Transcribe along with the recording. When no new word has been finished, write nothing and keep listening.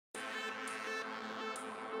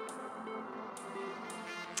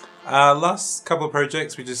Last couple of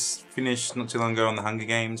projects we just finished not too long ago on the Hunger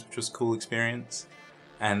Games, which was a cool experience.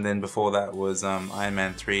 And then before that was Iron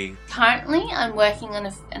Man 3. Currently I'm working on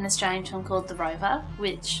an Australian film called The Rover,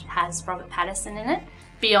 which has Robert Pattinson in it.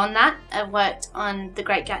 Beyond that, I've worked on The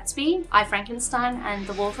Great Gatsby, I, Frankenstein and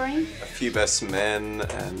The Wolverine. A Few Best Men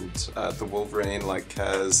and The Wolverine like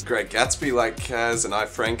Kaz, Great Gatsby like Kaz, and I,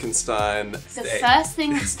 Frankenstein. The first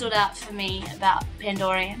thing that stood out for me about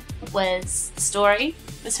Pandorian was the story.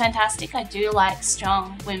 It was fantastic. I do like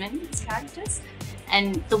strong women as characters.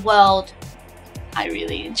 And the world I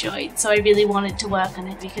really enjoyed. So I really wanted to work on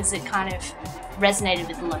it because it kind of resonated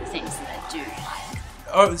with a lot of things that I do like.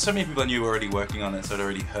 Oh, so many people I knew were already working on it, so I'd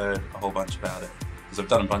already heard a whole bunch about it. Because I've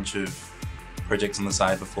done a bunch of projects on the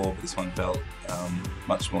side before, but this one felt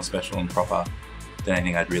much more special and proper than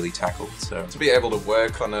anything I'd really tackled. So to be able to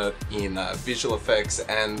work on it in visual effects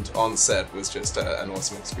and on set was just an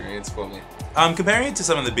awesome experience for me. Comparing it to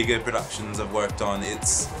some of the bigger productions I've worked on,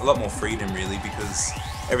 it's a lot more freedom really, because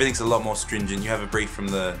everything's a lot more stringent. You have a brief from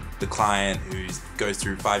the client who goes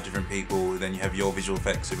through 5 different people, then you have your visual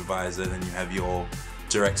effects supervisor, then you have your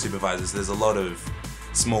direct supervisors. There's a lot of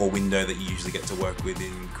small window that you usually get to work with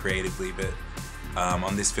in creatively, but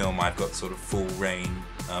on this film I've got sort of full reign,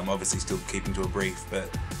 obviously still keeping to a brief,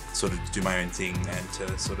 but sort of do my own thing and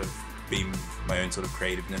to sort of beam my own sort of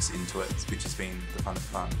creativeness into it, which has been the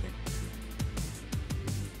funnest part, I think.